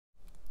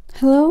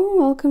Hello and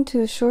welcome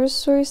to a short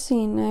story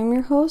scene. I'm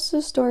your host,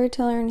 the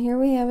storyteller, and here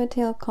we have a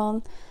tale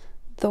called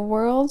The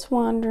World's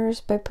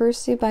Wanderers by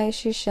Percy,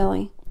 Bysshe,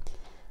 Shelley.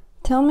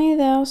 Tell me,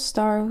 thou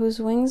star, whose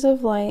wings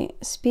of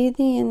light speed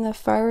thee in the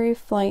fiery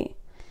flight.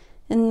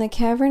 In the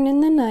cavern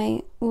in the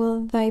night will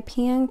thy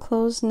paean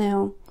close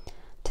now.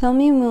 Tell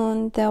me,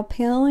 moon, thou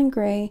pale and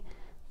gray,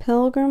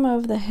 pilgrim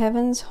of the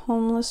heavens'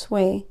 homeless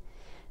way,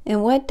 in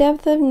what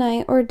depth of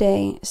night or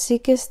day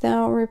seekest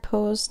thou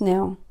repose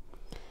now?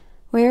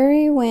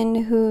 Weary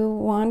wind, who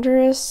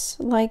wanderest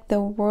like the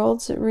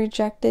world's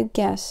rejected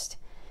guest,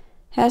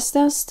 hast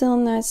thou still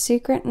not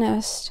secret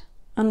nest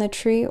on the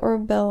tree or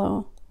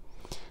billow?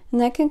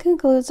 And that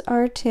concludes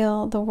our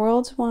tale, The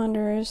World's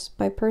Wanderers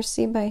by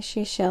Percy,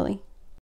 Bysshe, Shelley.